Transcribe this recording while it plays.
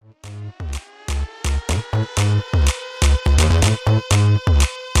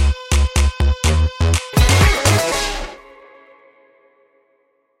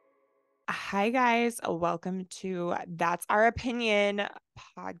Hi, guys. Welcome to That's Our Opinion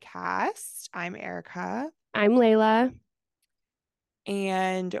podcast. I'm Erica, I'm Layla.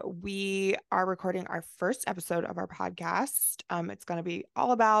 and we are recording our first episode of our podcast. It's going to be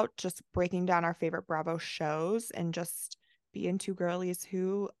all about just breaking down our favorite Bravo shows and just being two girlies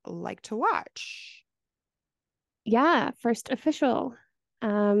who like to watch. Yeah, first official. Did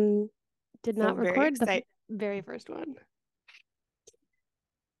So not very record the excited. very first one.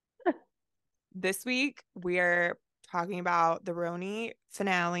 This week, we're talking about the RHONY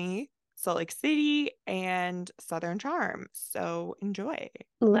finale, Salt Lake City, and Southern Charm. So enjoy.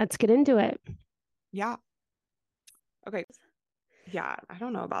 Let's get into it. Yeah. Okay. Yeah, I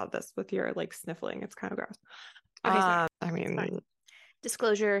don't know about this with your like sniffling. It's kind of gross. Okay, sorry. I mean,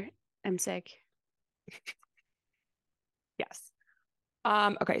 Disclosure, I'm sick. yes.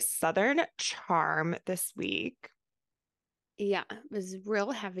 Okay, Southern Charm this week. Yeah, it was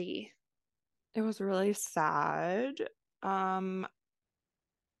real heavy. It was really sad. I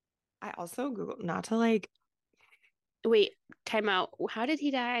also Googled not to like Wait, time out. How did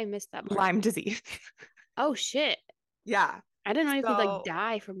he die? I missed that part. Lyme disease. Oh shit. Yeah. I didn't know you could like So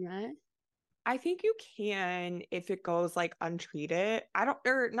die from that. I think you can if it goes like untreated. I don't,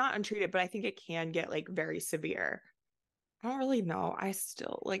 or not untreated, but I think it can get like very severe. I don't really know. I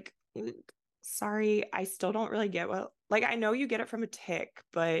still like, sorry, I still don't really get what, like, I know you get it from a tick,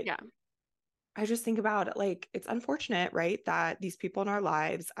 but Yeah. I just think about it like it's unfortunate, right? That these people in our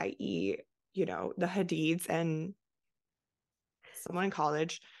lives, i.e., the Hadids and someone in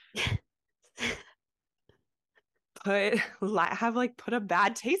college, put a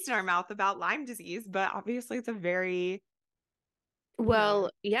bad taste in our mouth about Lyme disease, but obviously it's a very, Well,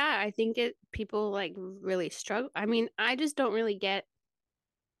 yeah, I think people like really struggle. I mean, I just don't really get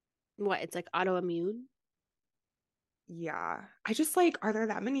what it's like autoimmune. yeah. I just like, are there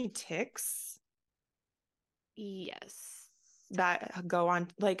that many ticks Yes. that go on?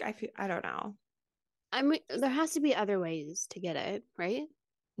 Like, I don't know. I mean, there has to be other ways to get it, right?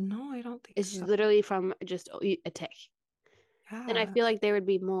 No, I don't think It's so. literally from just a tick. And I Yeah. feel like there would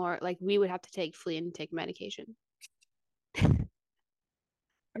be more, like we would have to take flea and tick medication.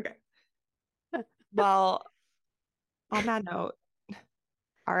 Okay. Well, on that note,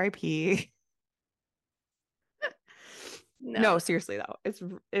 RIP. No, seriously though.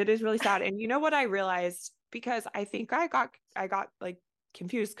 It is really sad. And you know what I realized? Because I think I got like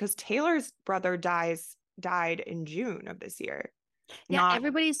confused because Taylor's brother died in June of this year. Yeah, Not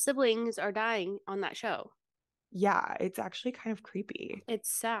everybody's siblings are dying on that show. Yeah, it's actually kind of creepy. It's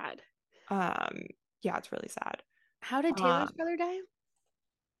sad. Um, yeah, it's really sad. How did Taylor's Um, brother die?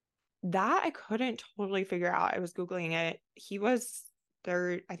 that I couldn't totally figure out. I was Googling it. He was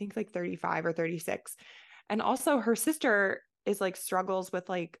I think like 35 or 36. And also her sister is like struggles with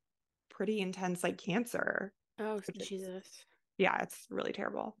like pretty intense like cancer. Oh, Which is, Jesus. yeah, it's really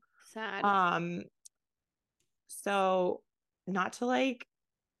terrible. Sad. Um, so not to like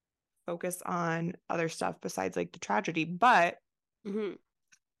focus on other stuff besides like the tragedy, but Mm-hmm.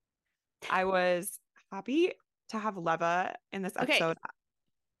 I was happy to have Leva in this Okay, episode.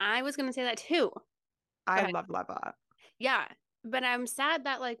 I was going to say that too. I love Leva. Yeah, but I'm sad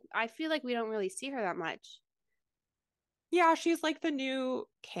that like I feel like we don't really see her that much. Yeah, she's like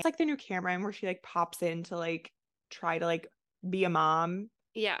it's like the new Cameron where she like pops in to like try to like be a mom.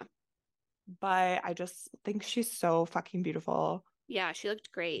 Yeah. But I just think she's so fucking beautiful. Yeah, she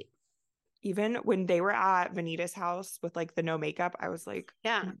looked great. Even when they were at Vanita's house with like the no makeup, I was like,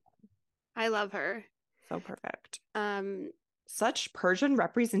 Yeah. I love her. so perfect. Um, Such Persian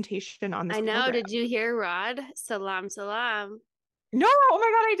representation on this I know. program. Did you hear Rod? Salam, salam. No, oh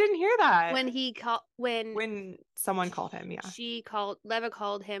my God, I didn't hear that. When someone called him, yeah. Leva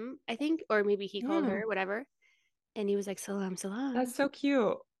called him, I think, or maybe he called her, whatever. And he was like, salam, salam. That's so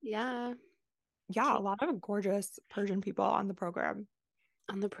cute. Yeah. Yeah, a lot of gorgeous Persian people on the program.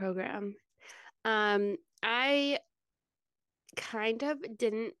 On the program. I kind of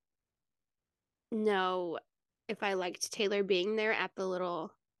didn't know if I liked Taylor being there at the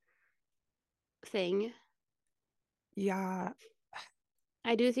little thing. Yeah.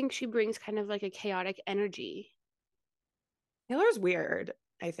 I do think she brings kind of like a chaotic energy. Taylor's weird,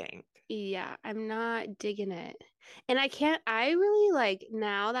 I think. Yeah, I'm not digging it. And I really like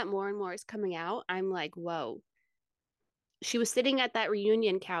now that more and more is coming out, I'm like, whoa. She was sitting at that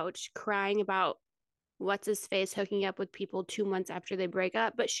reunion couch crying about what's his face hooking up with people 2 months after they break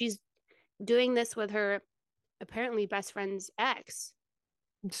up, but she's doing this with her apparently best friend's ex.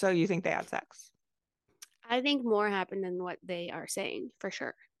 So you think they had sex? I think more happened than what they are saying for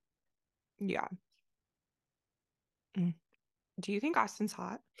sure. Yeah. Mm. Do you think Austin's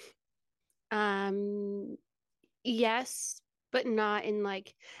hot? Um, yes, but not in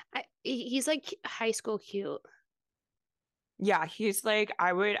like he's like high school cute. Yeah, he's like,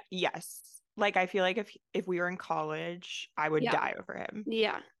 I would, yes. Like, I feel like if we were in college, I would Yeah. die over him.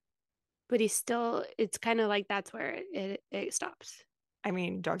 Yeah. But he's still it's kind of like that's where it stops. I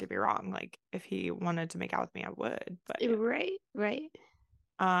mean, don't get me wrong. Like, if he wanted to make out with me, I would. But Right, right.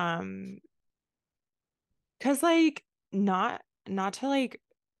 um, because like, not to like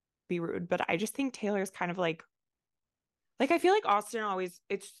be rude, but I just think Taylor's kind of like I feel like Austin always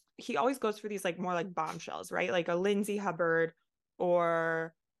he always goes for these like more like bombshells, right? Like a Lindsay Hubbard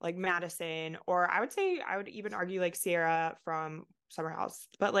or like Madison, or I would say I would even argue like Sierra from Summer House.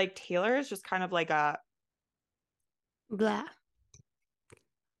 But like Taylor is just kind of like a Blah.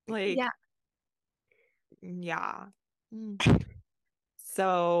 Yeah. like yeah. Mm.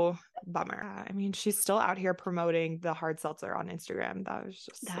 So bummer. I mean, she's still out here promoting the hard seltzer on Instagram. That was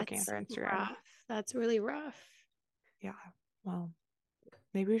just looking at That's her Instagram. rough. That's really rough. Yeah. Well,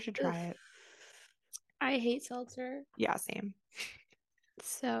 maybe we should Ugh. try it. I hate seltzer. Yeah, same.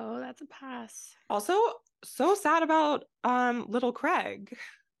 So that's a pass. Also, so sad about little Craig.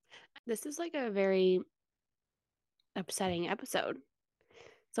 This is like a very upsetting episode.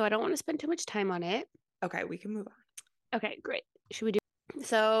 So I don't want to spend too much time on it. Okay, we can move on. Okay, great. Should we do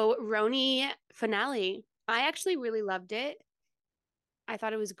so RHONY finale? I actually really loved it. I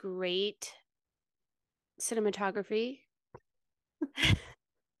thought it was great cinematography.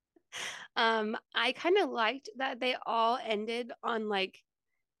 I kind of liked that they all ended on like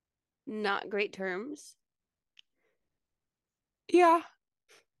not great terms. Yeah,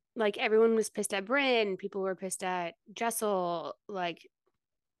 Like everyone was pissed at Bryn, people were pissed at Jessel. Like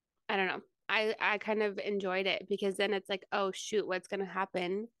I don't know. I kind of enjoyed it because then it's like, oh shoot, what's gonna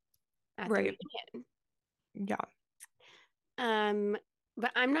happen at the right. reunion? Yeah. Um,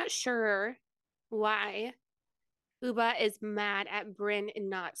 but I'm not sure why Uba is mad at Bryn and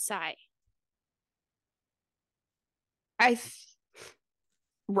not Sai. I th-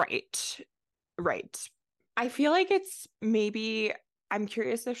 right. Right. I feel like it's maybe I'm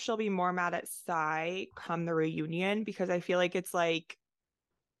curious if she'll be more mad at Sai come the reunion because I feel like it's like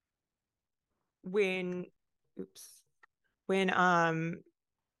when oops. When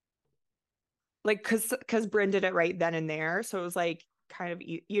like cuz Bryn did it right then and there, so it was like kind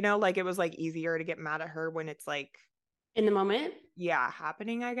of like it was like easier to get mad at her when it's like In the moment. yeah,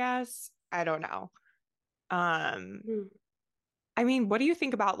 happening, I guess. I don't know. Um Hmm. I mean, what do you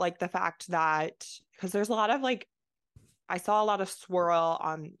think about like the fact that because there's a lot of like I saw a lot of swirl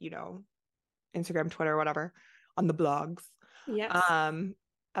on, Instagram, Twitter, whatever, on the blogs, Yes. um,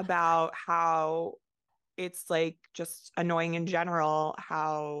 about how it's like just annoying in general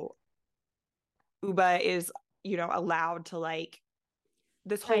how Uba is, allowed to like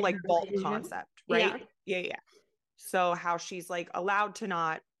this whole Hide like her vault relationship. concept, Yeah. right? Yeah, yeah. So how she's like allowed to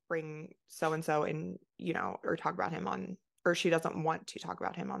not bring so and so in, or talk about him on, or she doesn't want to talk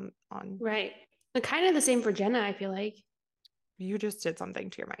about him on. Right. But kind of the same for Jenna, I feel like. You just did something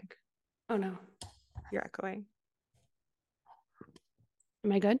to your mic. Oh no. You're echoing.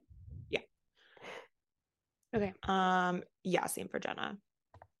 Am I good? Yeah. Okay. Yeah, same for Jenna.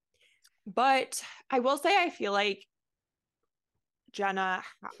 But I will say I feel like Jenna,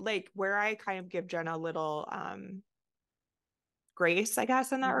 like where I kind of give Jenna a little grace, I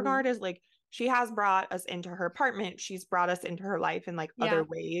guess, in that Mhm. regard is like she has brought us into her apartment. She's brought us into her life in like other Yeah.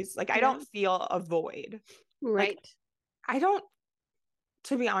 ways. Like I Yeah. don't feel a void. Like Right. I don't,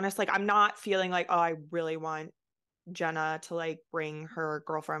 to be honest, like I'm not feeling like, oh, I really want Jenna to like bring her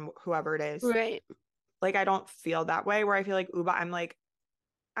girlfriend, whoever it is. Right. Like I don't feel that way where I feel like Uba, I'm like,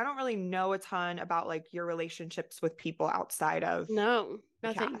 I don't really know a ton about like your relationships with people outside of No,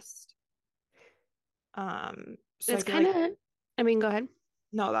 the nothing. cast. So I It's feel kind like of, I mean, go ahead.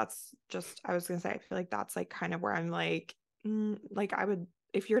 no, that's just I was gonna say I feel like that's like kind of where I'm like, like I would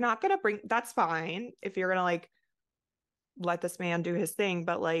if you're not gonna bring that's fine if you're gonna like let this man do his thing,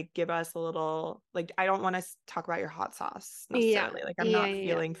 but like give us a little like I don't want to talk about your hot sauce Yeah. necessarily. Like I'm Yeah. not Yeah.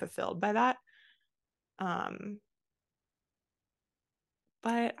 Yeah. feeling fulfilled by that. Um,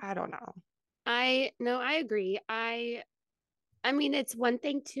 but I don't know. I no, I agree. I mean, it's one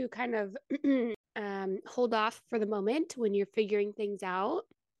thing to kind of hold off for the moment when you're figuring things out.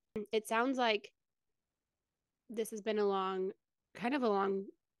 It sounds like this has been kind of a long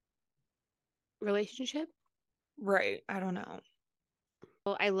relationship. Right. I don't know.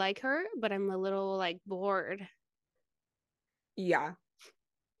 Well, I like her, but I'm a little like bored. Yeah.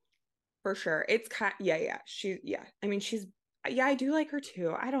 For sure. It's kind yeah. I mean, yeah, I do like her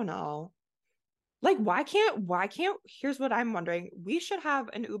too. I don't know. Like, why can't, here's what I'm wondering. We should have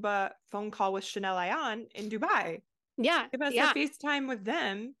an Uber phone call with Chanel Ayan in Dubai. Yeah, Give us a yeah. FaceTime with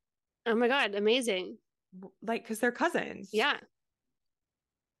them, Oh my God, amazing. like, because they're cousins. Yeah.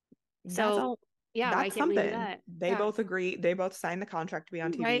 That's So, all. yeah, why That's can't we do something. that? They Yeah, both agree. They both signed the contract to be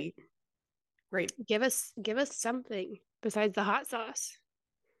on right. TV. Great. Give us something besides the hot sauce,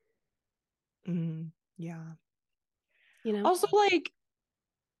 Yeah. you know? Also, like,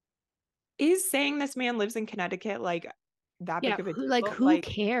 is saying this man lives in Connecticut like that Yeah, big of a deal? who Like,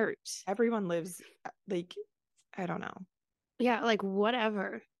 cares? everyone lives, like, I don't know. Yeah, like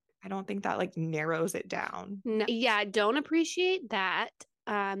whatever. I don't think that like narrows it down. No, yeah, don't appreciate that.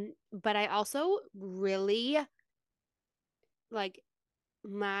 But I also really like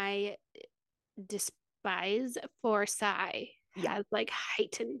my despise for Psy Yeah, has like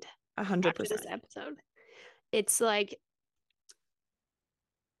heightened a hundred after this percent. episode. It's like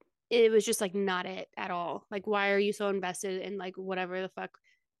it was just like not it at all. Like, why are you so invested in like whatever the fuck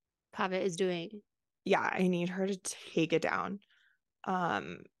Pavitt is doing? Yeah, I need her to take it down.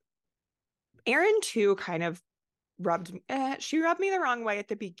 Um, Erin too kind of she rubbed me the wrong way at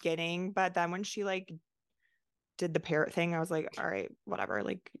the beginning, but then when she like did the parrot thing, I was like, all right, whatever.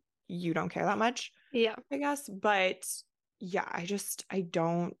 Like, you don't care that much, Yeah, I guess. But yeah, I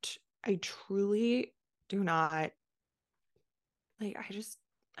truly do not like,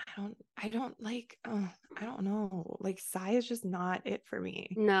 I don't like, I don't know. Like, Sai is just not it for me.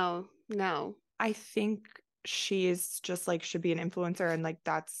 no, no, I think she is just like, should be an influencer and like,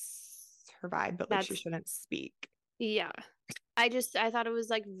 that's her vibe, but like, she that's shouldn't speak. yeah. I thought it was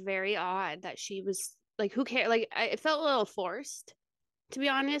like very odd that she was like, who cares? Like, it felt a little forced, to be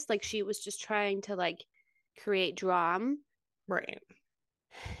honest. Like, she was just trying to like create drama. Right.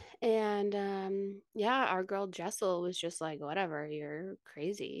 And yeah, our girl Jessel was just like, whatever, you're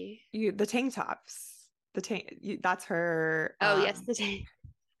crazy. The tank tops, that's her. Oh, yes, the tank.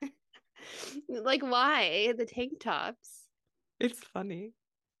 Like, why? The tank tops. It's funny.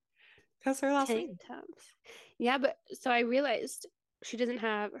 That's her last Tank name. tops. Yeah, but so I realized she doesn't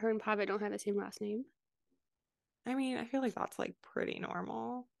have her and Pavitt don't have the same last name. I mean, I feel like that's like pretty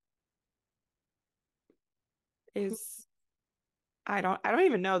normal. Is I don't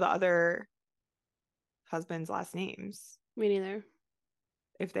even know the other husband's last names Me neither.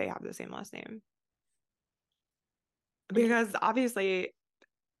 if they have the same last name. Interesting. Because obviously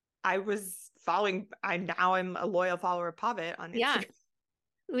I'm a loyal follower of Pavitt on Yeah, Instagram.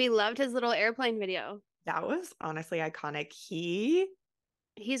 we loved his little airplane video. That was honestly iconic.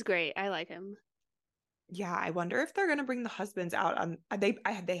 He's great. I like him. Yeah, I wonder if they're gonna bring the husbands out on they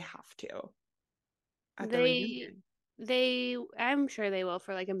have to at the They reunion. I'm sure they will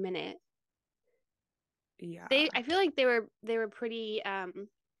for like a minute. Yeah. I feel like they were pretty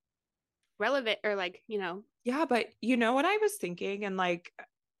relevant or like, Yeah, but you know what I was thinking? And like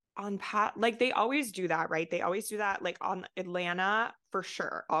on Pat, like they always do that, right? They always do that, like on Atlanta for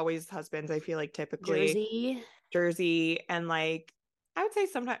sure. Always husbands, I feel like typically Jersey. Jersey and like I would say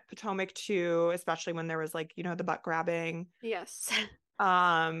sometimes Potomac too, especially when there was like, the butt grabbing. Yes.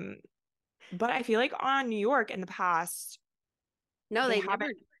 Um, but I feel like on New York in the past, No, they they haven't.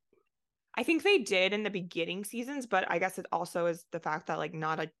 never. I think they did in the beginning seasons, but I guess it also is the fact that like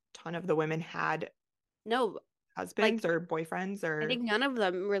not a ton of the women had No, like husbands or boyfriends I or think none of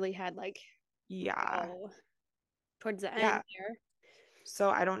them really had like yeah. oh towards the end Yeah. there. So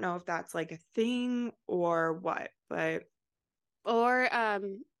I don't know if that's like a thing or what, but Or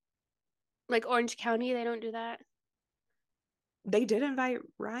like Orange County, they don't do that. they did invite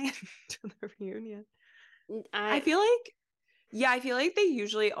Ryan to the reunion. I I feel like, yeah, I feel like they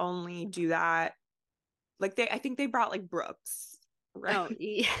usually only do that. Like I think they brought like Brooks, right? oh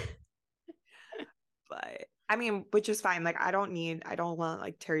yeah, But I mean, which is fine. Like I don't want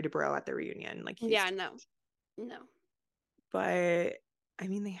like Terry DeBro at the reunion. Like he's, yeah, no. No. but I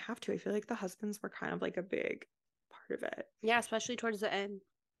mean, they have to. I feel like the husbands were kind of like a big part of it. Yeah, especially towards the end.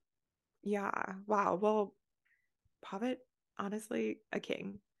 Yeah. Wow. Well, Pavitt, honestly, a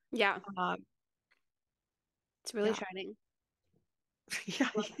king. Yeah, Um, it's really yeah. shining. Yeah,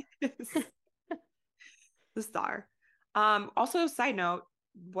 Love he is the star. Also, side note,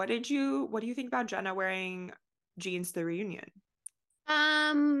 what do you think about Jenna wearing jeans to the reunion?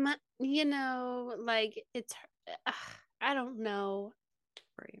 like it's uh, I don't know.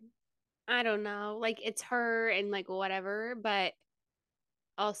 Right. I don't know. Like it's her and like whatever, but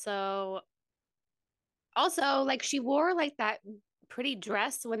also like she wore like that pretty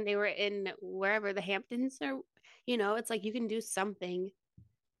dress when they were in wherever the Hamptons or it's like you can do something.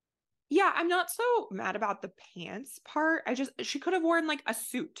 Yeah, I'm not so mad about the pants part. She could have worn like a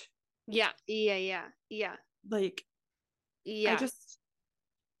suit. Yeah, yeah, yeah, yeah, Like, I yeah. just,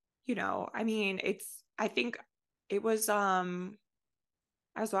 I mean, I think it was, I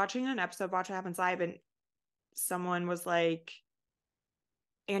was watching an episode of Watch What Happens Live, and someone was like,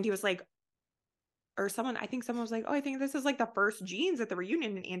 Andy was like, or someone, I think someone was like, oh, I think this is like the first jeans at the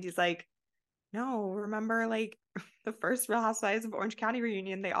reunion. And Andy's like, no, remember like the first Real Housewives of Orange County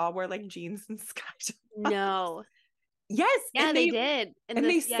reunion, they all wore like jeans and sky. No. Yes, Yeah, they did. And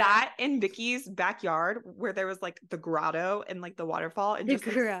they yeah, sat in Vicky's backyard where there was like the grotto and like the waterfall, and the just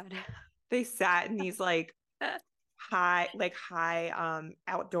like crowd. they sat in these like high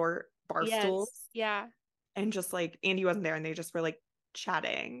outdoor bar Yes. stools, Yeah. and just like Andy wasn't there, and they just were like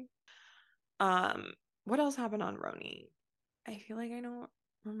chatting. Um, what else happened on RHONY? I feel like I don't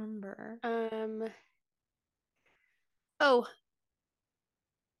remember. Um, oh,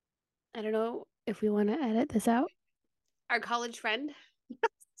 I don't know if we want to edit this out. Our college friend.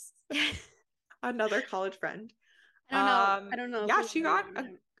 I Another college friend. don't know. I don't know if Yeah, we she want to got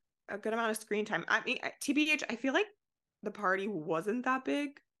mention him. a good amount of screen time. I mean, TBH, I feel like the party wasn't that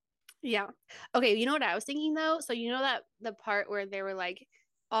big. Yeah. Okay, you know what I was thinking though? So you know that the part where they were like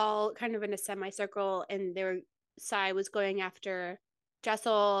all kind of in a semicircle and Sai was going after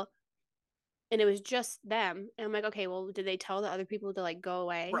Jessel and it was just them. And I'm like, okay, well, did they tell the other people to like go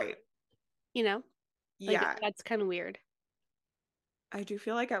away? Right. You know? Like Yeah. that's kind of weird. I do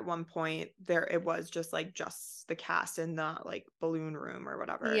feel like at one point there it was just the cast in the like balloon room or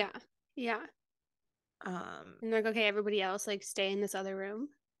whatever. Yeah. Yeah. Um, And they're like, okay, everybody else like stay in this other room.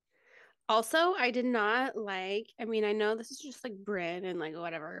 Also, I did not like, I mean, I know this is just like Bryn and like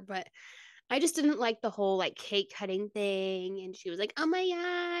whatever, but I just didn't like the whole like cake cutting thing. And she was like, oh my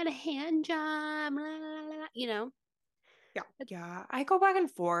God, a hand job, blah, blah, blah, you know? yeah. Yeah. I go back and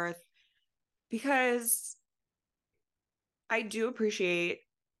forth because I do appreciate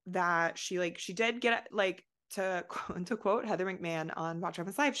that she did get like to quote Heather McMahon on Watch Up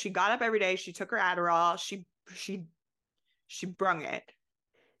Live, she got up every day, she took her Adderall, she brung it.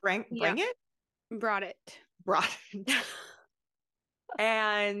 Yeah, Bring it? brought it. Brought it.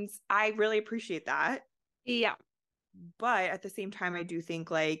 And I really appreciate that. Yeah, But at the same time, I do think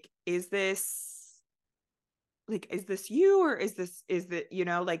is this you, or is that,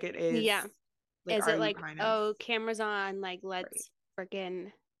 like it yeah. is, like, Is are it you like, kind of oh, camera's on, like, right? let's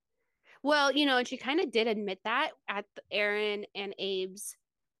freaking. Well, and she kind of did admit that at Aaron and Abe's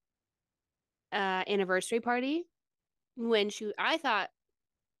anniversary party when I thought,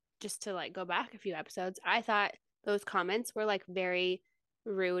 just to like go back a few episodes, I thought those comments were like very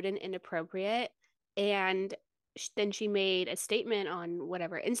rude and inappropriate. And then she made a statement on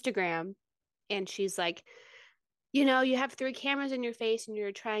whatever Instagram, and she's like, you have three cameras in your face and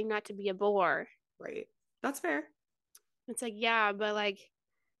you're trying not to be a bore. Right. That's fair. It's like, yeah, but like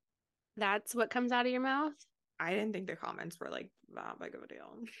that's what comes out of your mouth. I didn't think the comments were like that big of a deal.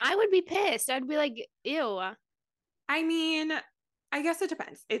 I would be pissed. I'd be like, ew. I mean, I guess it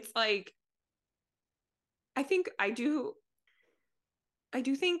depends. It's like I think I do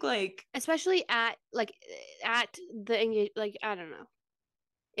think like Especially at the like I don't know.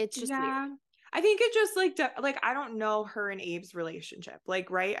 It's just weird. yeah. I think it just like I don't know her and Abe's relationship.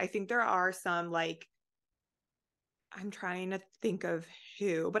 Like, right? I think there are some like I'm trying to think of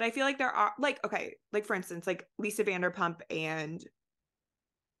who, but I feel like there are like okay, like for instance, like Lisa Vanderpump and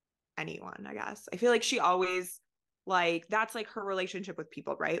anyone, I guess. I feel like she always like that's like her relationship with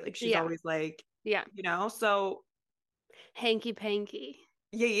people, right? Like she's Yeah. always like, Yeah. so Hanky panky.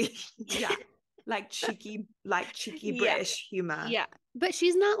 yeah, yeah, yeah. Like cheeky Yeah. British humor Yeah. But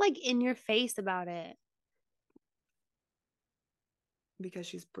she's not like in your face about it. because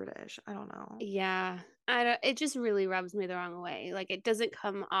she's British. I don't know. Yeah. I don't, it just really rubs me the wrong way. Like it doesn't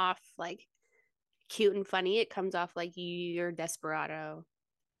come off like cute and funny. It comes off like you're desperado.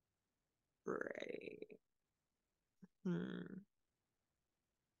 Right. Hmm.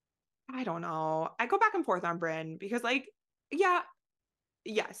 I don't know. I go back and forth on Bryn because like, yeah,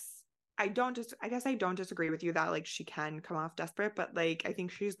 yes. I guess I don't disagree with you that like she can come off desperate, but like I think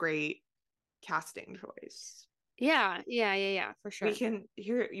she's great casting choice. Yeah. Yeah. Yeah. Yeah. For sure.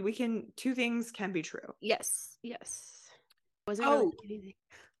 We can two things can be true. Yes. Yes. Wasn't really Oh, anything.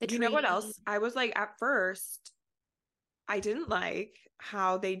 The you know what tree. else? I was like at first I didn't like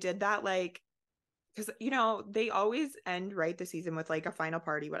how they did that like because they always end right the season with like a final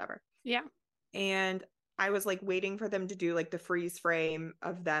party whatever. Yeah. And I was like waiting for them to do like the freeze frame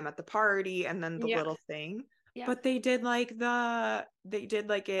of them at the party and then the Yeah. little thing. Yeah. But they did like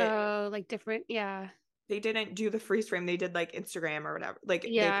it Oh, like different. Yeah. they didn't do the freeze frame. They did like Instagram or whatever. Like they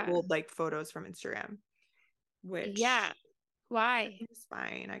Yeah. pulled like photos from Instagram, Yeah. which I Why? think is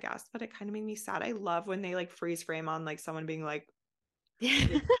fine, I guess. But it kind of made me sad. I love when they like freeze frame on like someone being like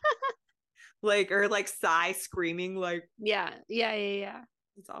or like sigh screaming like Yeah. Yeah. Yeah. Yeah.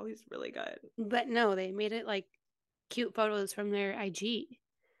 it's always really good. But no, they made it like cute photos from their IG.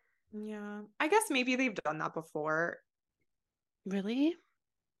 Yeah. I guess maybe they've done that before. Really?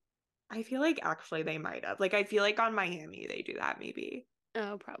 I feel like actually they might have. Like I feel like on Miami they do that maybe.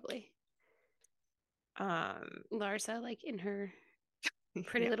 Oh, probably. Um Larsa, like in her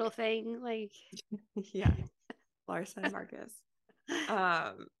pretty yeah. little thing, like Yeah. Larsa and Marcus.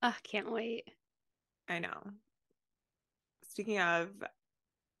 can't wait. I know. Speaking of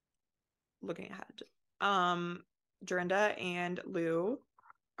looking ahead, Dorinda and Lou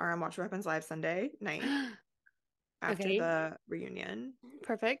are on Watch Weapons Live Sunday night after Okay, the reunion.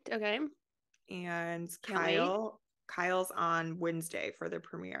 perfect. Okay, And can't wait. Kyle's on Wednesday for the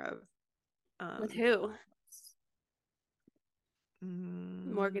premiere of With The who? Office.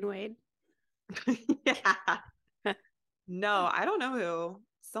 Mm, Morgan Wade. yeah. No, I don't know who.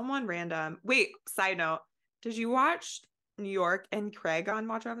 Someone random. Wait, side note. Did you watch New York and Craig on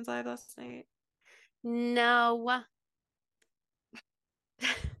Watch What Happens Live last night? No.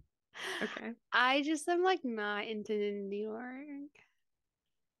 Okay. I just am like not into New York.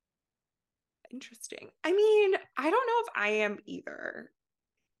 Interesting. I mean, I don't know if I am either.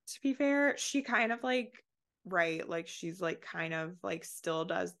 To be fair, she kind of like, right, like she's like kind of like still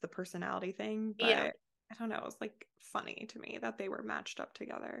does the personality thing, Yeah. but I don't know. It's like funny to me that they were matched up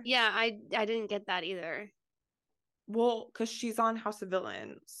together. Yeah, I didn't get that either. Well, because she's on House of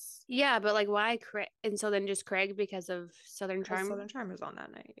Villains. Yeah, but like why Craig? And so then just Craig because of Southern Because Charm? Southern Charm was on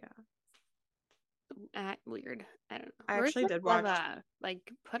that night, yeah. Weird. I don't know. I Where's actually like did watch. Leva?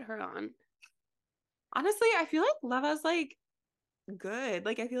 Like put her on. Honestly, I feel like Leva's like good.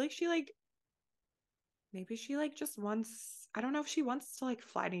 Like I feel like she like maybe she like just wants I don't know if she wants to like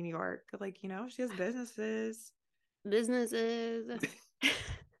fly to New York. Like, she has businesses. Businesses.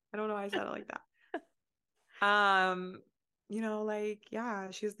 I don't know why I said it like that. Like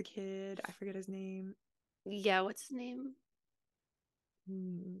yeah, she has the kid. I forget his name. Yeah, what's his name? I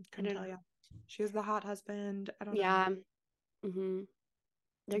Couldn't don't tell know. you. She has the hot husband. I don't know. Yeah. Mm-hmm.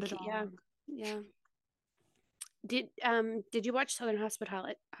 They're And the cute. Yeah. dog. Yeah. Did you watch Southern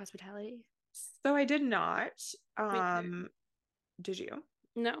Hospitality? So I did not. Me too. Did you?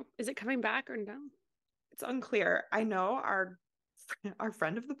 No. Is it coming back or no? It's unclear. I know our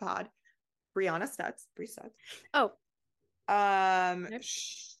friend of the pod, Brianna Stutz, Bree Stutz. Oh. Yep.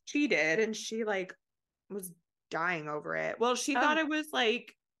 She did, and she like was dying over it. Well, she thought Oh. it was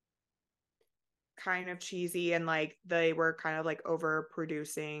like kind of cheesy and like they were kind of like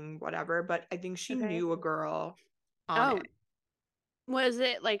overproducing whatever, but I think she Okay. knew a girl on Oh. it. Was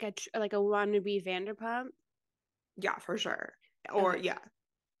it like a wannabe Vanderpump? Yeah, for sure. Or Okay. yeah,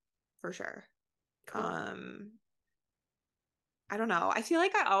 for sure. Cool. Um, I don't know. I feel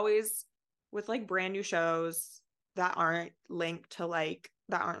like I always with like brand new shows that aren't linked to like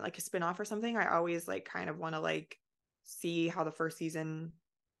that aren't like a spin-off or something, I always like kind of want to like see how the first season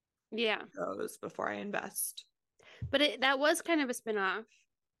Yeah. goes before I invest. But that was kind of a spin-off.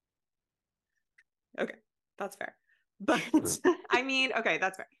 Okay, that's fair. But I mean, okay,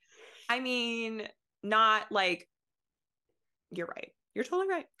 that's fair. I mean, not like you're right. You're totally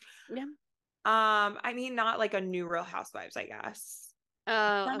right. Yeah. I mean, not like a new Real Housewives, I guess.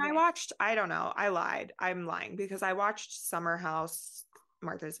 Oh, Then I okay. watched, I don't know, I lied. I'm lying because I watched Summer House,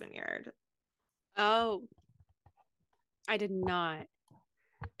 Martha's Vineyard. Oh, I did not.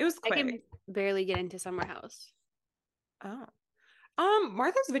 It was I quick. can barely get into Summer House. Oh.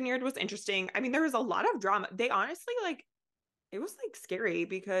 Martha's Vineyard was interesting. I mean, there was a lot of drama. They honestly like it was like scary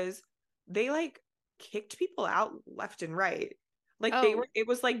because they like kicked people out left and right. Like Oh, it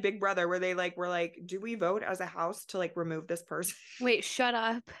was like Big Brother where they like were like, do we vote as a house to like remove this person? wait, shut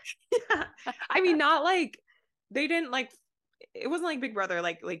up. Yeah. I mean, not like they didn't like it wasn't like Big Brother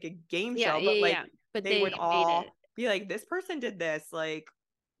like a game Yeah, show, yeah, but like yeah. But they would they made it. all be like, this person did this. Like,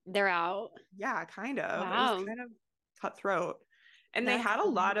 They're out. yeah, kind of. It was Wow. kind of cutthroat. And they That's had a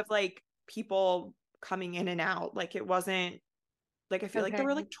lot funny. of like people coming in and out. Like it wasn't like I feel like there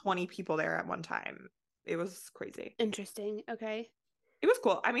were Okay. like 20 people there at one time. It was crazy. Interesting. Okay. It was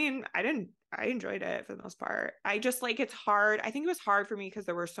cool. I mean, I enjoyed it for the most part. I just like it's hard. I think it was hard for me because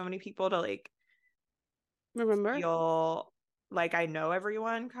there were so many people to like Remember? feel like I know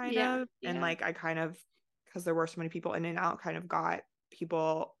everyone kind Yeah. of. And Yeah. like I kind of, because there were so many people in and out, kind of got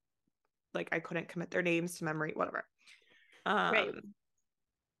people like I couldn't commit their names to memory, whatever. Right. Um,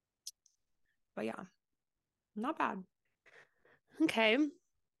 but yeah. Not bad. Okay.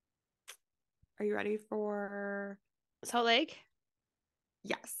 Are you ready for? Salt Lake?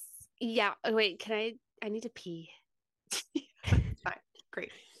 Yes. Yeah. Oh, wait, I need to pee. Fine.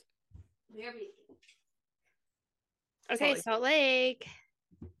 Great. Okay, Salt Lake. Salt Lake.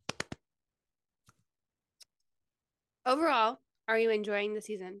 Overall, are you enjoying the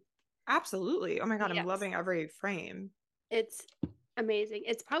season? Absolutely. Oh my God, I'm Yes. loving every frame. It's amazing.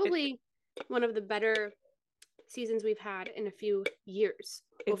 It's It, probably one of the better seasons we've had in a few years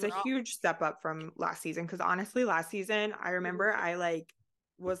it's a overall. huge step up from last season because honestly, last season, I remember Mhm. I like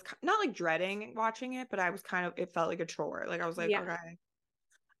was not like dreading watching it, but I was kind of it felt like a chore. Like I was like, Yeah. okay.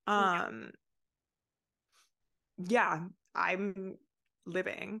 Yeah. Um, yeah, I'm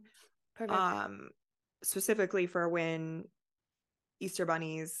living. Perfect. Um, specifically for when Easter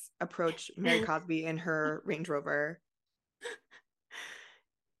bunnies approach Mary Cosby in her Range Rover,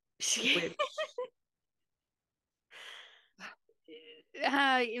 She which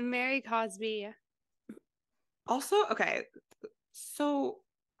Mary Cosby. also, okay, so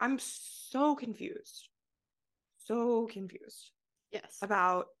I'm so confused, so confused Yes.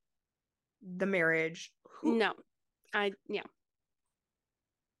 about the marriage. No. Yeah.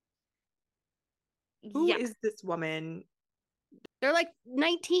 Who Yeah. is this woman? They're like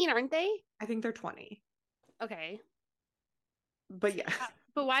 19, aren't they? I think they're 20. Okay. But yeah.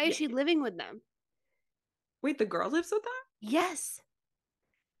 But why is Yeah. she living with them? Wait, the girl lives with them? Yes.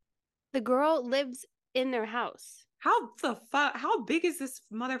 The girl lives in their house. How the fuck? How big is this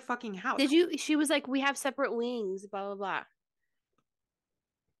motherfucking house? Did you? She was like, we have separate wings, blah, blah,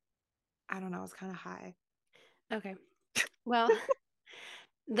 I don't know. It's kind of high. blah. Okay. Well,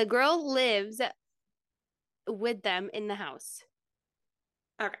 the girl lives with them in the house.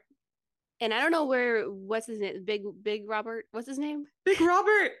 Okay. And I don't know what's his name? Big Robert. What's his name? Big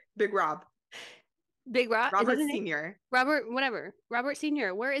Robert. Big Rob. Big Rob. Is that Robert his name? Sr. Robert, whatever. Robert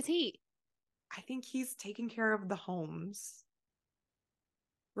Sr. Where is he? I think he's taking care of the homes.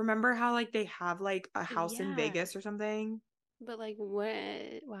 Remember how like they have like a house in Yeah. Vegas or something? But like,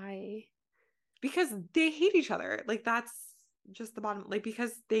 what? Why? Because they hate each other. Like that's just the bottom. Like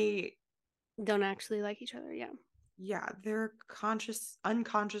because they, Don't actually like each other. Yeah. yeah, they're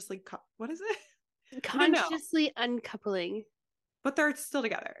unconsciously. What is it? I don't know. Consciously uncoupling. But they're still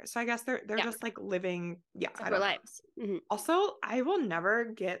together. So I guess they're Yeah. just like living. Yeah, I Separate don't know. lives. Mm-hmm. Also, I will never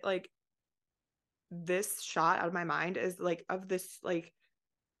get like this shot out of my mind is like of this like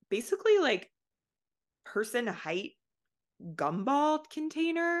basically like person height gumball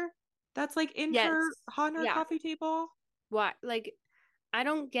container that's like in her Yes. on her Yeah. coffee table. What? Like, I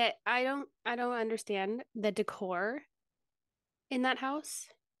don't understand the decor in that house.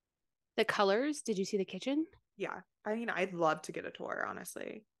 The colors. Did you see the kitchen? Yeah. I mean, I'd love to get a tour,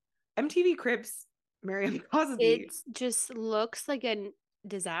 honestly. MTV Cribs, Miriam It Cosby. just looks like a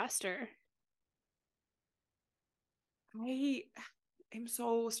disaster. I am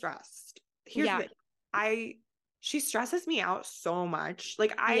so stressed. Here's the Yeah. thing. I she stresses me out so much.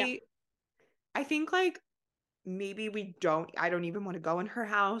 Like Yeah. I think like maybe I don't even want to go in her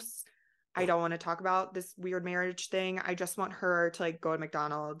house. I don't want to talk about this weird marriage thing. I just want her to like go to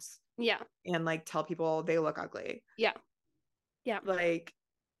McDonald's Yeah. and like tell people they look ugly. Yeah. Yeah. Like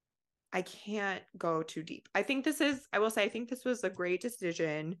I can't go too deep. I will say I think this was a great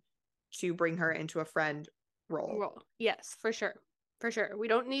decision to bring her into a friend role. Roll. Yes, for sure. For sure. We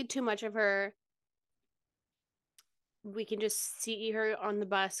don't need too much of her. We can just see her on the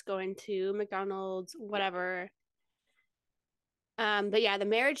bus going to McDonald's, Yeah. whatever. But yeah, the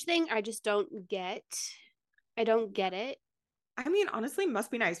marriage thing, I just don't get. I don't get it. I mean, honestly, must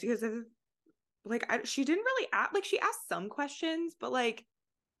be nice because if, like she didn't really ask like she asked some questions, but like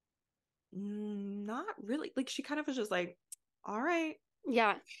not really. Like she kind of was just like, all right.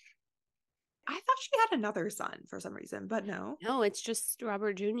 Yeah. I thought she had another son for some reason, but no. No, it's just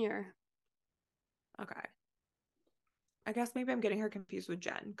Robert Jr. Okay. I guess maybe I'm getting her confused with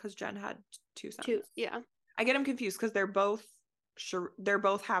Jen because Jen had two too. sons. Yeah. I get them confused because they're both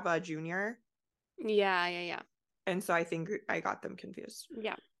have a junior, Yeah. Yeah. Yeah. and so I think I got them confused.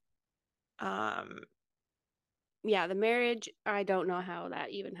 Yeah. Um, Yeah. The marriage, I don't know how that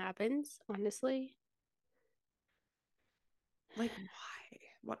even happens, honestly. like why?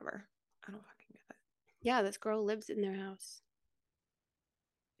 Whatever. I don't fucking get it. Yeah, this girl lives in their house.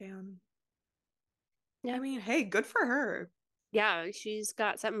 Damn. I Yeah. mean, hey, good for her. Yeah, she's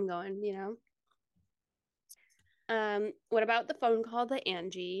got something going. What about the phone call to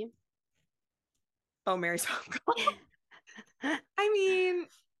Angie? Oh, Mary's phone call. I mean,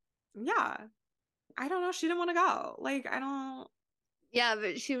 yeah. I don't know. She didn't want to go. Like, I don't. Yeah,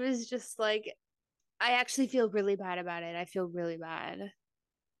 but she was just like, I actually feel really bad about it. I feel really bad.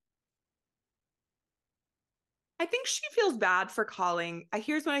 I think she feels bad for calling.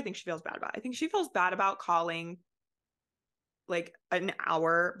 Here's what I think she feels bad about. I think she feels bad about calling like an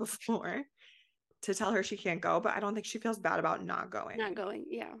hour before to tell her she can't go, but I don't think she feels bad about not Not going. going.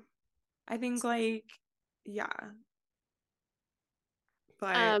 Yeah. I think like, yeah,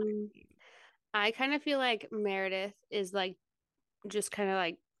 but Um, I kind of feel like Meredith is like just kind of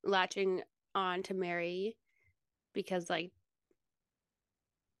like latching on to Mary because like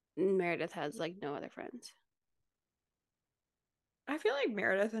Meredith has like no other friends. I feel like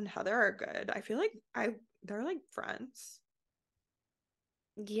Meredith and Heather are good. I feel like they're like friends.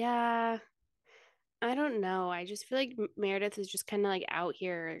 Yeah, I don't know. I just feel like Meredith is just kind of like out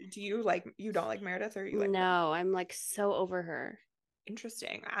here. Do you like you don't like Meredith or you like Meredith? No, I'm like so over her.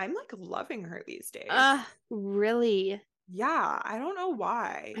 Interesting. I'm like loving her these days. Really? Yeah, I don't know I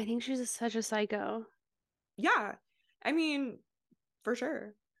why. think she's such a psycho. Yeah. I mean, for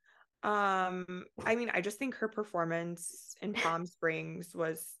sure. I mean, I just think her performance in Palm Springs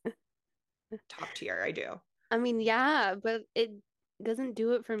was top tier. I do. I mean, yeah, but it doesn't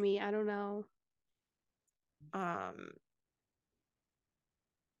do it for me. I don't know. Um,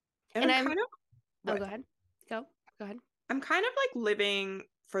 and And I'm I'm, kind of oh, what? go ahead. Go ahead. I'm kind of like living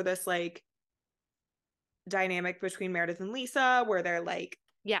for this like dynamic between Meredith and Lisa where they're like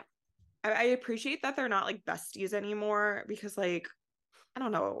Yeah. I appreciate that they're not like besties anymore because like I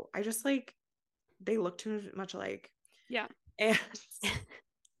don't know, I just like they look too much alike. Yeah. And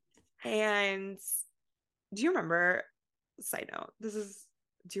and do you remember, side note, do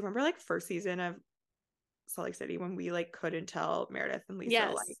you remember like first season of Salt Lake City when we like couldn't tell Meredith and Lisa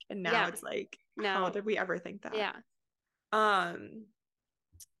Yes. alike and now Yeah. it's like how No. did we ever think that? Yeah. Um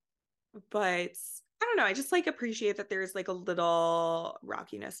but I don't know, I just like appreciate that there's like a little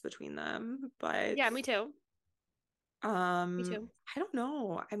rockiness between them, but Yeah, me too. Me um too. I don't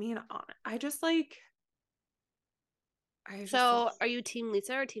know. I mean, I just like I just like So, are you team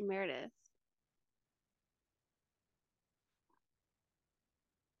Lisa or team Meredith?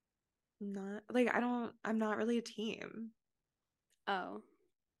 not like I'm not really a team Oh,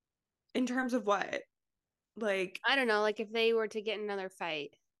 in terms of what like I don't know. Like if they were to get in another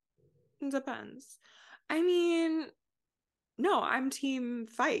fight. it depends. I mean, no, I'm team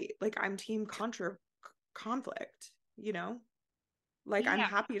fight. Like I'm team conflict, you know? Like I'm Yeah.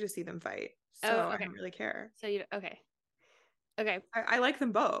 happy to see them fight. Oh, So I okay. don't really care. So you okay. Okay. I like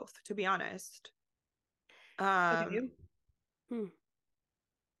them both, to be honest. Okay. Um, Hmm.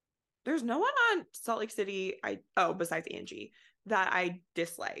 there's no one on Salt Lake City besides Angie that I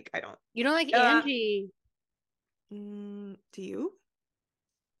dislike. I don't You don't like uh Angie. do you?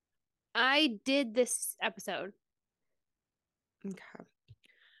 I did this episode.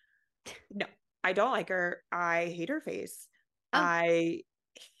 Okay. No, I don't like her. I hate her face. Oh. I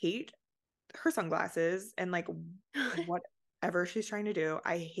hate her sunglasses and like whatever she's trying to do.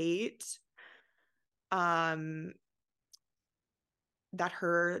 I hate um that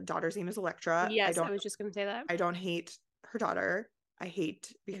her daughter's name is Electra. Yes, I was just gonna say that. I don't hate her daughter. I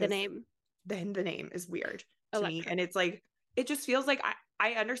hate The because name the name is weird to me. Electra. And it's like it just feels like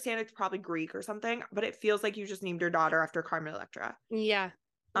I understand it's probably Greek or something, but it feels like you just named your daughter after Carmen Electra. Yeah.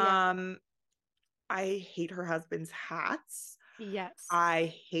 Yeah. Um, I hate her husband's hats. Yes.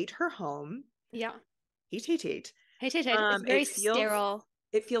 I hate her home. Yeah. Hate. Hey, Tay Tay. It's very sterile.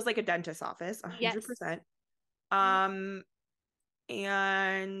 It feels like a dentist office, Yes. 100%. Yeah. Um,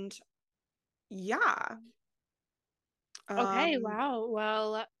 and yeah. Okay. Um, Wow.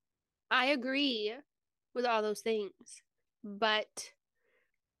 Well, I agree with all those things, but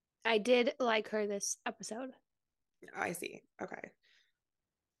I did like her this episode. I see. Okay.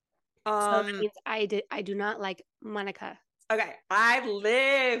 So that Um, means I do not like Monica. okay. I'm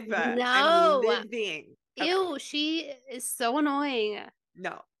No. living. Okay. Ew, she is so annoying.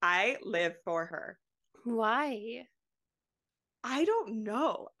 No, I live for her. Why? I don't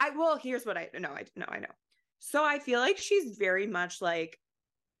know. Well, here's what I know. I know. So I feel like she's very much like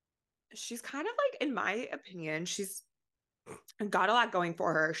she's kind of like, in my opinion, she's got a lot going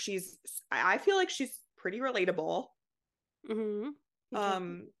for her. I feel like she's pretty relatable. Mm-hmm.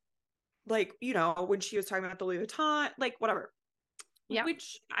 Okay. Like, you know, when she was talking about the Louis Vuitton, like whatever, Yeah.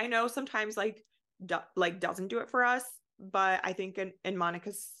 which I know sometimes like doesn't do it for us, but I think in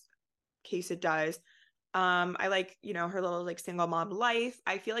Monica's case it does. I like, you know, her little like single mom life.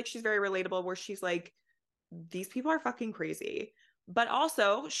 I feel like she's very relatable where she's like, these people are fucking crazy. But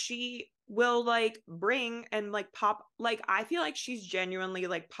also she will like bring and like pop, like I feel like she's genuinely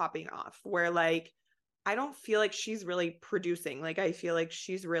like popping off where like I don't feel like she's really producing. Like I feel like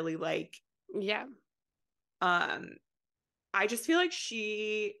she's really like Yeah. Um, I just feel like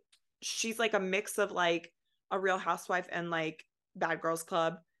she's like a mix of like a Real Housewife and like Bad Girls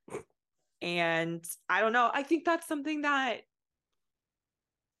Club. And I don't know. I think that's something that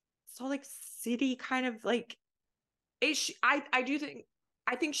Salt Lake City kind of like I do think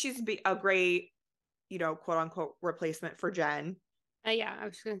I think she's a great, quote unquote replacement for Jen. Yeah, I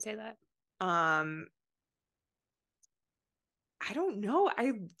was just gonna say that. Um, I don't know.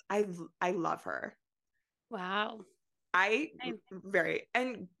 I love her. Wow. I I, very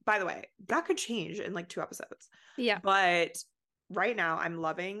and by the way, that could change in like 2 episodes. yeah. But right now I'm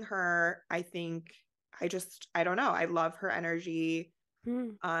loving her. I think I don't know. I love her energy. Hmm.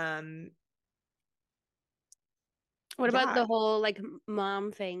 Um What about yeah. the whole like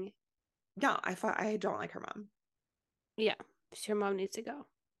mom thing? No, I don't like her mom. Yeah, your mom needs to go.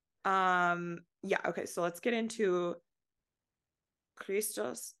 Yeah, okay, so let's get into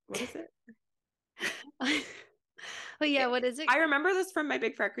Christos. What is it? Oh yeah, what is it? I remember this from my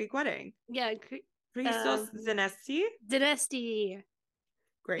Big Fat Greek wedding. Yeah, Christos Zenesti. Dynasty.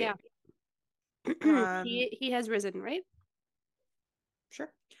 Yeah. Great. Um, He has risen, right?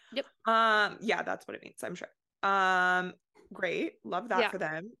 sure. Yep. Yeah, that's what it means, I'm sure. Great. Love that Yeah. for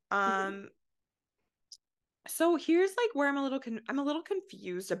them. Mhm. So here's like where I'm a little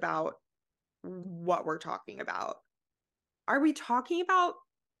confused about what we're talking about. Are we talking about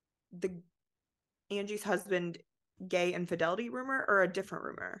the Angie's husband gay infidelity rumor or a different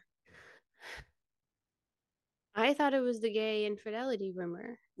rumor? I thought it was the gay infidelity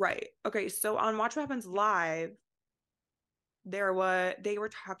rumor. Right. Okay, so on Watch What Happens Live, they were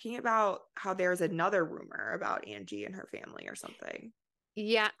talking about how there's another rumor about Angie and her family or something.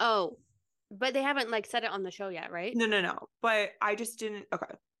 Yeah. Oh, but they haven't like said it on the show yet, right? No, no, no. But I just didn't.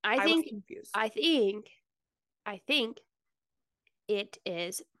 Okay. I I was think, confused. I think, I think it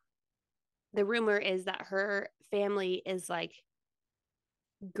is. The rumor is that her family is like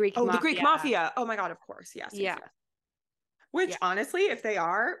Greek Oh, the Greek mafia. mafia. Oh my God, of course. Yes, yes, Yeah. yes. Which Yeah. honestly, if they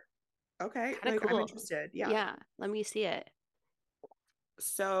are, okay, Kind of like I'm cool. interested. Yeah. Yeah. Let me see it.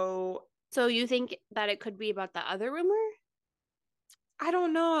 So So you think that it could be about the other rumor? I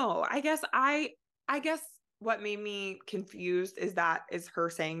don't know. I guess what made me confused is her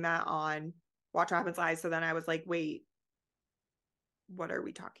saying that on Watch What Happens Live. So then I was like, wait, what are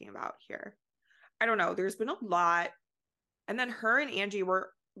we talking about here? I don't know. There's been a lot. And then her and Angie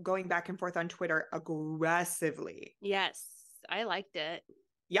were going back and forth on Twitter aggressively. Yes. I liked it.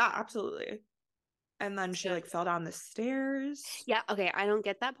 Yeah, absolutely. And then It's she good. like fell down the stairs. Yeah. Okay. I don't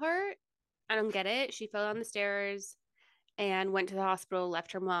get that part. I don't get it. She fell down the stairs and went to the hospital,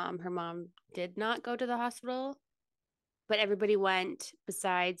 left her mom. Her mom did not go to the hospital, but everybody went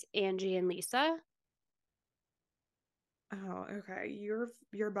besides Angie and Lisa. Oh, okay.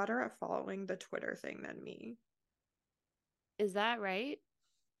 You're better at following the Twitter thing than me. Is that right?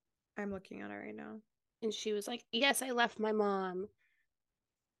 I'm looking at it right now. And she was like, yes, I left my mom.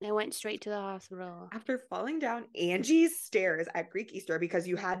 I went straight to the hospital After falling down Angie's stairs at Greek Easter because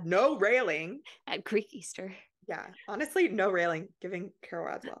you had no railing. at Greek Easter. Yeah, honestly, no railing, giving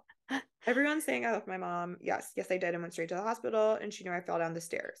Carol as well. Everyone's saying I left my mom. Yes, yes, I did and went straight to the hospital, and she knew I fell down the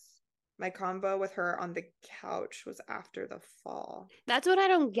stairs. My combo with her on the couch was after the fall. That's what I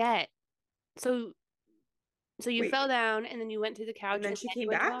don't get. So so you fell Wait, down and then you went to the and couch then and she then you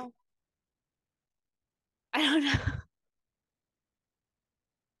came went to back? the I don't know.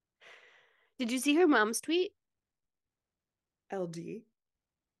 Did you see her mom's tweet? LD.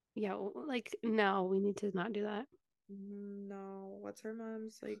 Yeah, like no, we need to not do that. No, what's her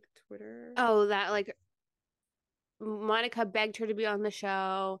mom's like Twitter? Oh, that like Monica begged her to be on the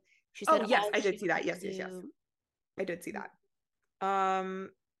show. She Oh, said yes, all I she did see that. wanted to Yes, yes, yes. do. I did see that. Um,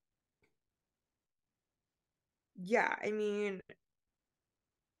 yeah, I mean,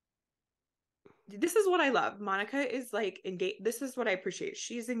 this is what I love. Monica is like engage. This is what I appreciate.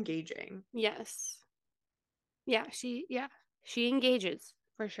 She's engaging. Yes. Yeah, she engages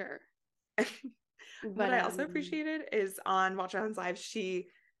for sure. What But I also appreciated is on Watch What Happens Live,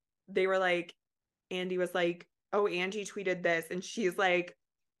 they were like, Andy was like, oh, Angie tweeted this, and she's like,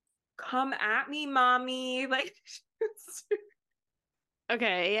 come at me, mommy. Like,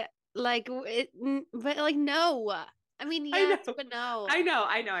 okay, like but like no. I mean, I yes, know, but no.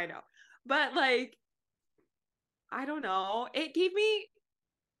 I know. But like, I don't know.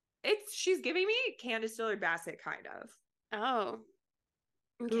 She's giving me Candace Dillard Bassett kind of, Oh,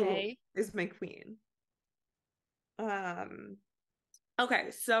 who okay. is my queen. Um,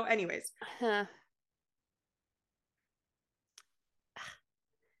 okay, so anyways, Huh.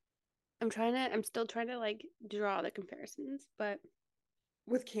 I'm still trying to like draw the comparisons, but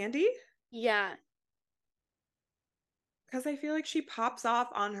with Candy, yeah. because I feel like she pops off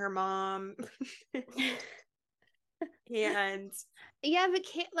on her mom. And Yeah, but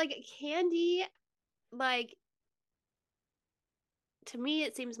Candy, like to me,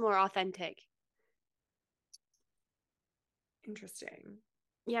 it seems more authentic. interesting.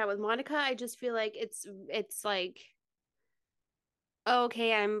 Yeah, with Monica, I just feel like it's like, oh,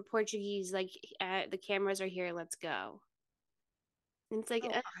 okay, I'm Portuguese. Like, the cameras are here. Let's go. And it's like,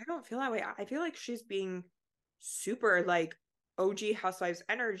 Oh, I don't feel that way. I feel like she's being super like OG Housewives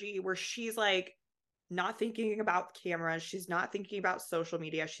energy, where she's like not thinking about cameras. She's not thinking about social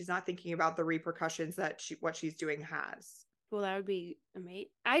media. She's not thinking about the repercussions that what she's doing has. well, that would be amazing.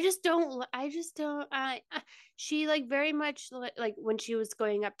 I just don't. She like very much like when she was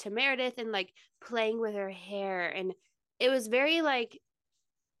going up to Meredith and like playing with her hair, and it was very like,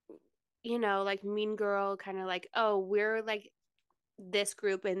 like mean girl kind of like, oh, we're like this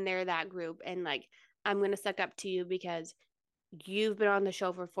group and they're that group, and like I'm gonna suck up to you because you've been on the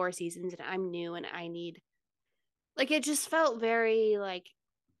show for 4 seasons and I'm new and I need, like, it just felt very like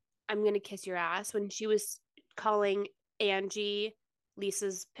I'm gonna kiss your ass when she was calling Angie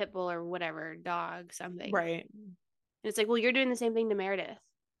Lisa's pit bull or whatever dog something. And Right. it's like, well, you're doing the same thing to Meredith.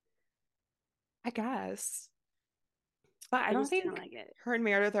 I guess. But I I don't just didn't think like it. her and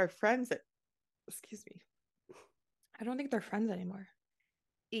Meredith are friends. Excuse me. I don't think they're friends anymore.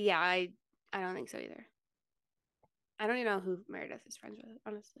 Yeah, I don't think so either. I don't even know who Meredith is friends with,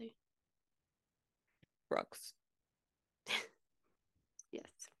 honestly. Brooks. Yes.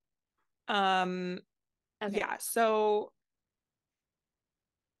 Um, Okay. yeah, so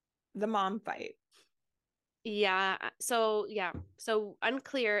the mom fight. Yeah. So yeah. So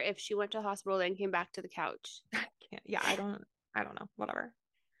unclear if she went to the hospital and came back to the couch. Can't, yeah, I don't know. Whatever.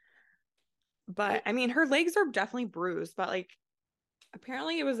 But It, I mean her legs are definitely bruised, but like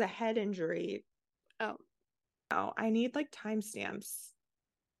apparently it was a head injury. oh Oh, I need like timestamps.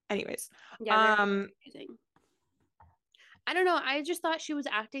 Anyways, yeah, they're um, confusing. I don't know. I just thought she was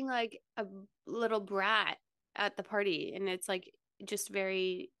acting like a little brat at the party, and it's like just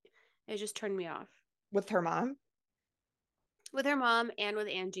very. It just turned me off with her mom. with her mom and with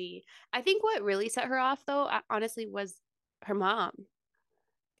Angie. I think what really set her off, though, honestly, was her mom.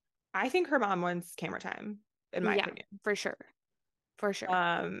 I think her mom wants camera time, in my Yeah, opinion. for sure, for sure.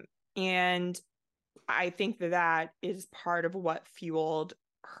 Um, and I think that that is part of what fueled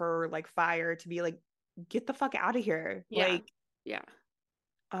her like fire to be like, get the fuck out of here. Yeah, Like, yeah,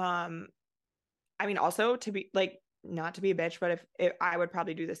 um, I mean, also to be like, not to be a bitch, but if I would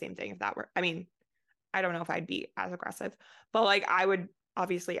probably do the same thing if that were, I mean, I don't know if I'd be as aggressive, but like I would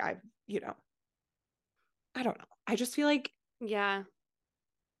obviously, you know, I don't know. I just feel like yeah.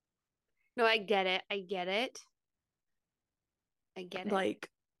 No, I get it. I get it. I get it. like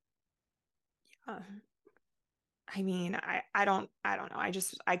uh, I mean, I don't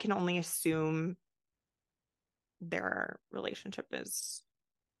know. I can only assume their relationship is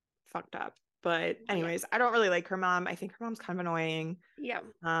fucked up. But Yeah, anyways, I don't really like her mom. I think her mom's kind of annoying. yeah, for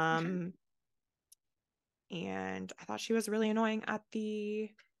sure. Um, and I thought she was really annoying at the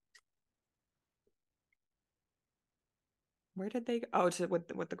where did they go? Oh, to with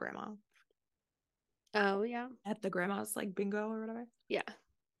the grandma. Oh yeah, At the grandma's like bingo or whatever. yeah.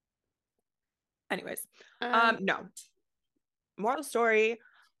 Anyways, Um, no. Moral story,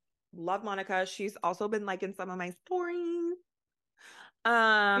 love Monica. She's also been liking some of my stories. what do you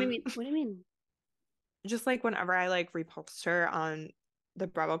Um, mean? What do you mean? just like whenever I like repost her on the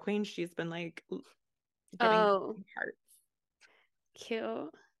Bravo Queen, she's been like giving Oh, hearts.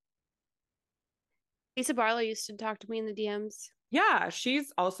 cute. Lisa Barlow used to talk to me in the DMs. Yeah,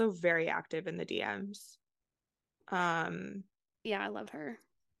 she's also very active in the DMs. Um, Yeah, I love her.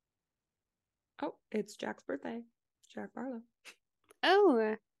 oh, it's Jack's birthday. Jack Barlow.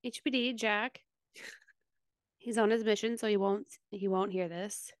 Oh, HBD Jack. He's on his mission, so he won't hear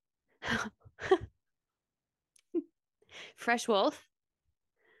this. Fresh Wolf.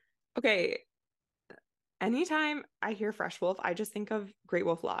 Okay, anytime I hear Fresh Wolf, I just think of Great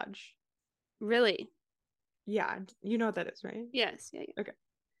Wolf Lodge. Really? Yeah, you know what that is, right? Yes. Yeah, yeah. Okay.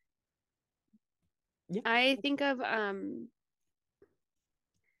 Yeah. I think of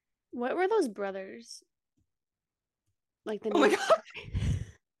what were those brothers? Like the Oh my name. God.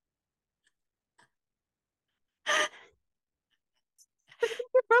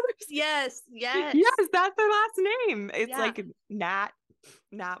 Brothers. Yes, Yes, yes. that's their last name. It's Yeah. like Nat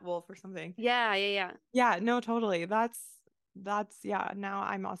Wolf or something. Yeah, yeah, yeah. Yeah, no, totally. That's yeah, now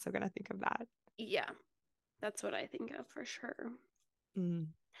I'm also gonna think of that. Yeah. That's what I think of for sure. Mm,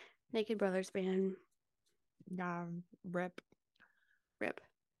 Naked Brothers band. yeah, rip. Rip.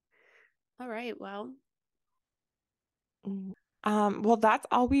 All right. Well, Well, that's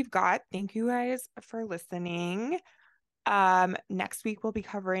all we've got. Thank you guys for listening. Next week we'll be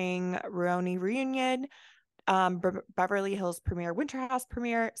covering RHONY Reunion, Beverly Hills premiere, Winter House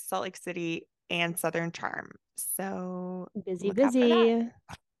premiere, Salt Lake City, and Southern Charm. So Busy, look out for that. busy.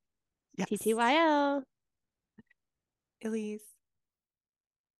 Yes. TTYL. Elise.